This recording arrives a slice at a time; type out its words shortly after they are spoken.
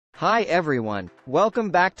Hi everyone,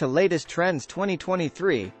 welcome back to Latest Trends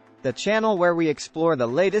 2023, the channel where we explore the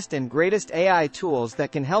latest and greatest AI tools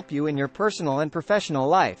that can help you in your personal and professional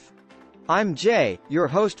life. I'm Jay, your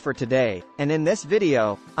host for today, and in this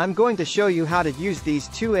video, I'm going to show you how to use these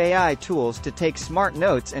two AI tools to take smart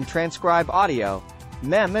notes and transcribe audio,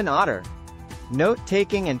 Mem and Otter.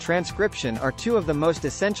 Note-taking and transcription are two of the most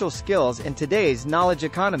essential skills in today's knowledge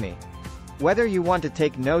economy. Whether you want to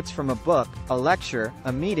take notes from a book, a lecture,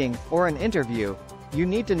 a meeting, or an interview, you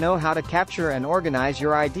need to know how to capture and organize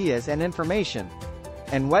your ideas and information.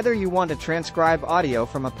 And whether you want to transcribe audio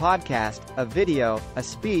from a podcast, a video, a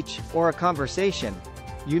speech, or a conversation,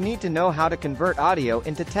 you need to know how to convert audio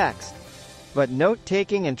into text. But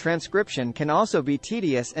note-taking and transcription can also be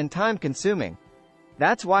tedious and time-consuming.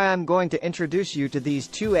 That's why I'm going to introduce you to these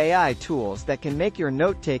two AI tools that can make your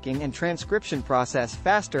note-taking and transcription process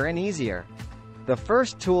faster and easier. The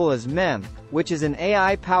first tool is Mem, which is an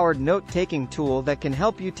AI-powered note-taking tool that can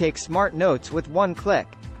help you take smart notes with one click.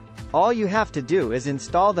 All you have to do is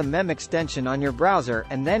install the Mem extension on your browser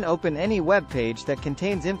and then open any web page that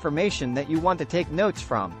contains information that you want to take notes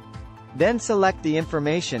from. Then select the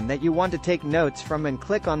information that you want to take notes from and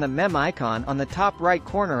click on the Mem icon on the top right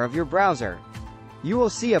corner of your browser. You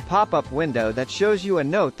will see a pop-up window that shows you a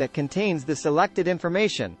note that contains the selected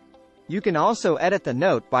information. You can also edit the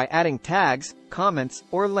note by adding tags, comments,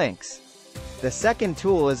 or links. The second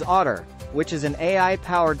tool is Otter, which is an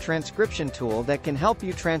AI-powered transcription tool that can help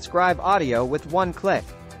you transcribe audio with one click.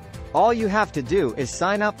 All you have to do is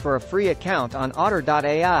sign up for a free account on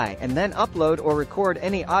otter.ai and then upload or record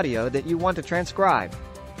any audio that you want to transcribe.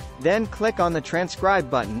 Then click on the transcribe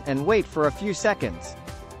button and wait for a few seconds.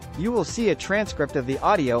 You will see a transcript of the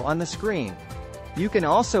audio on the screen. You can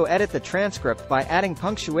also edit the transcript by adding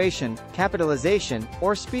punctuation, capitalization,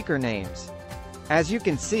 or speaker names. As you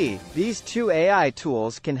can see, these two AI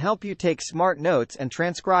tools can help you take smart notes and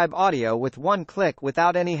transcribe audio with one click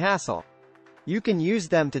without any hassle. You can use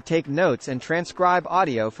them to take notes and transcribe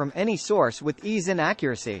audio from any source with ease and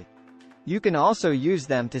accuracy. You can also use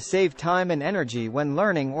them to save time and energy when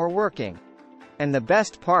learning or working. And the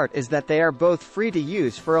best part is that they are both free to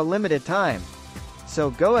use for a limited time. So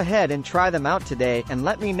go ahead and try them out today and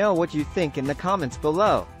let me know what you think in the comments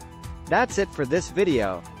below. That's it for this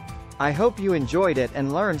video. I hope you enjoyed it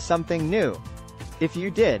and learned something new. If you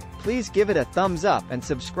did, please give it a thumbs up and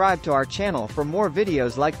subscribe to our channel for more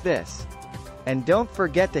videos like this. And don't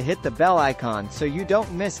forget to hit the bell icon so you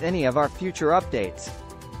don't miss any of our future updates.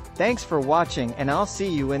 Thanks for watching and I'll see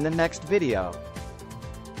you in the next video.